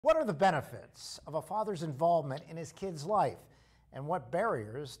What are the benefits of a father's involvement in his kid's life? And what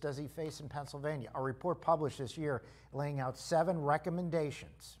barriers does he face in Pennsylvania? A report published this year laying out 7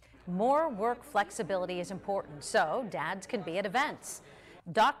 recommendations. More work flexibility is important so dads can be at events,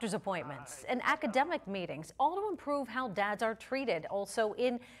 doctor's appointments, and academic meetings, all to improve how dads are treated. Also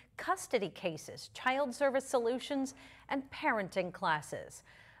in custody cases, child service solutions, and parenting classes.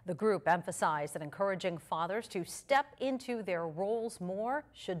 The group emphasized that encouraging fathers to step into their roles more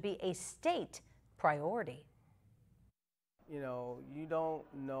should be a state priority. You know, you don't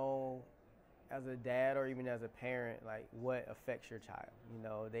know as a dad or even as a parent, like what affects your child. You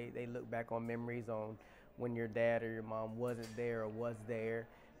know, they look back on memories on when your dad or your mom wasn't there or was there.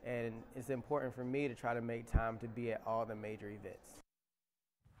 And it's important for me to try to make time to be at all the major events.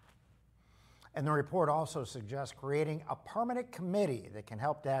 And the report also suggests creating a permanent committee that can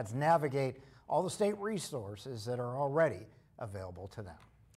help dads navigate all the state resources that are already available to them.